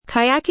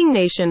Kayaking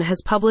Nation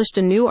has published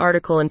a new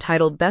article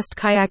entitled Best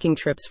Kayaking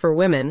Trips for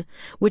Women,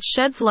 which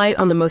sheds light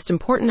on the most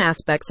important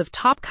aspects of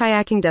top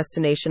kayaking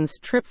destinations.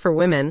 Trip for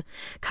women,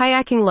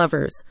 kayaking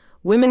lovers,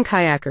 women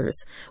kayakers,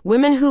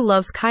 women who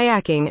loves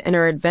kayaking and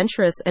are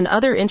adventurous, and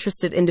other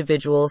interested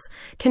individuals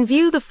can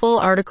view the full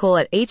article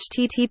at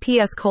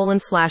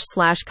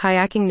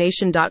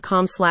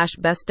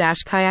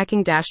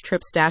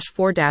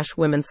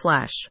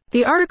https://kayakingnation.com/best-kayaking-trips-for-women/.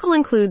 The article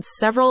includes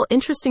several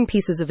interesting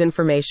pieces of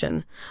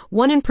information.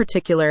 One in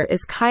particular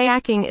is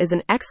kayaking is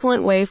an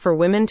excellent way for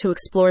women to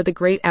explore the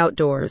great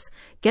outdoors,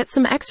 get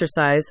some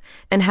exercise,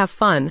 and have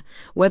fun.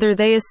 Whether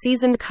they are a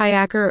seasoned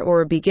kayaker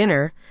or a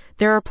beginner,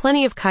 there are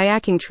plenty of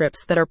kayaking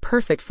trips that are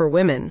perfect for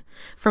women.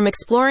 From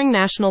exploring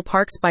national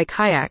parks by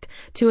kayak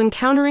to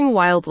encountering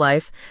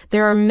wildlife,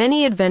 there are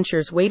many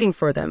adventures waiting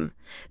for them.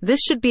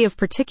 This should be of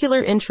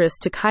particular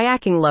interest to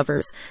kayaking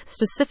lovers,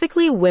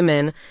 specifically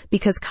women,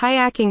 because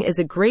kayaking is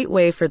a great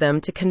way for them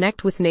to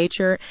connect with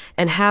nature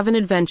and have an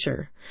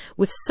adventure.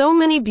 With so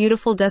many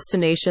beautiful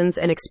destinations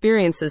and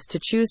experiences to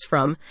choose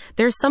from,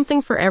 there's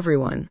something for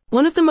everyone.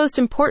 One of the most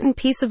important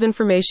pieces of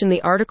information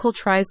the article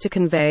tries to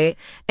convey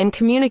and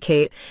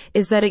communicate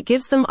is that it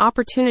gives them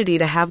opportunity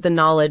to have the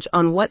knowledge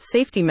on what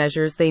safety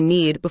measures they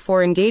need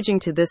before engaging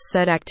to this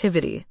said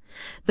activity.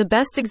 The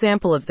best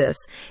example of this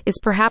is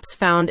perhaps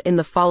found in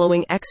the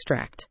following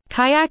extract.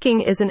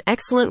 Kayaking is an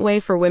excellent way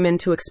for women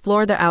to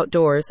explore the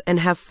outdoors and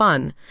have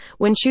fun.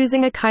 When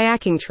choosing a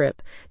kayaking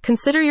trip,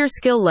 consider your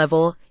skill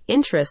level,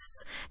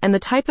 interests, and the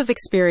type of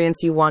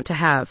experience you want to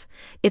have.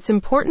 It's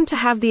important to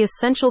have the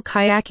essential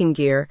kayaking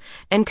gear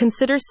and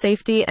consider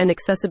safety and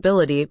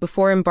accessibility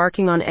before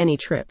embarking on any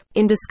trip.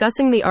 In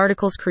discussing the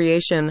article's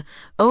creation,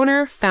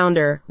 owner,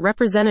 founder,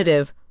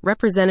 representative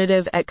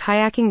at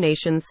Kayaking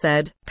Nation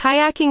said,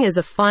 "Kayaking is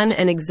a fun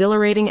and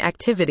exhilarating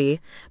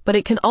activity, but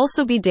it can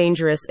also be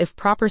dangerous if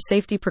proper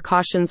safety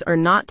precautions are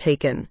not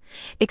taken.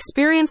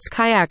 Experienced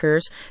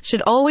kayakers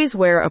should always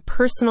wear a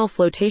personal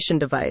flotation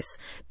device,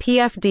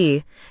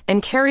 PFD,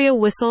 and carry a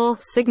whistle,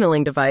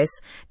 signaling device,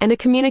 and a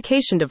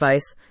communication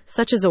device,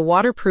 such as a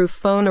waterproof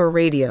phone or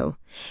radio.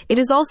 It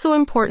is also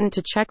important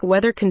to check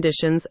weather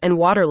conditions and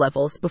water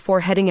levels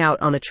before heading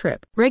out on a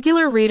trip."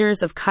 Regular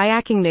readers of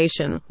Kayaking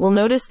Nation will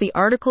notice the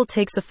article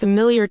takes a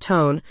familiar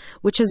tone,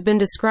 which has been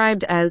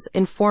described as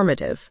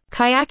informative.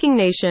 Kayaking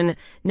Nation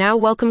now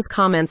welcomes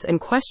comments and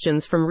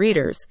questions from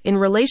readers in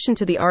relation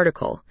to the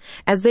article,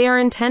 as they are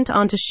intent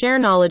on to share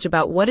knowledge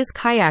about what is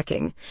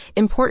kayaking,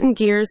 important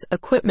gears,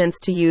 equipments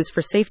to use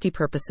for safety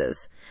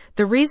purposes.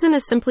 The reason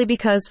is simply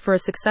because for a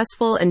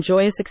successful and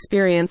joyous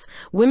experience,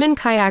 women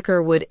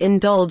kayaker would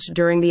indulge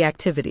during the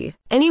activity.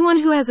 Anyone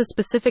who has a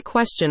specific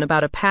question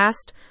about a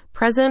past,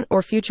 present,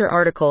 or future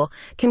article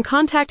can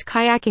contact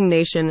Kayaking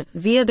Nation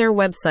via their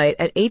website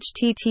at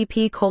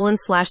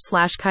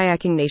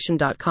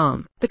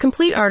http://kayakingnation.com. The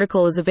complete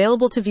article is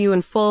available to view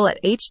in full at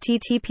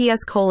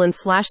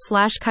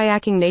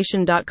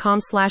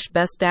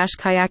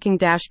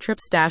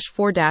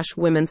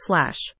https://kayakingnation.com/best-kayaking-trips-for-women/.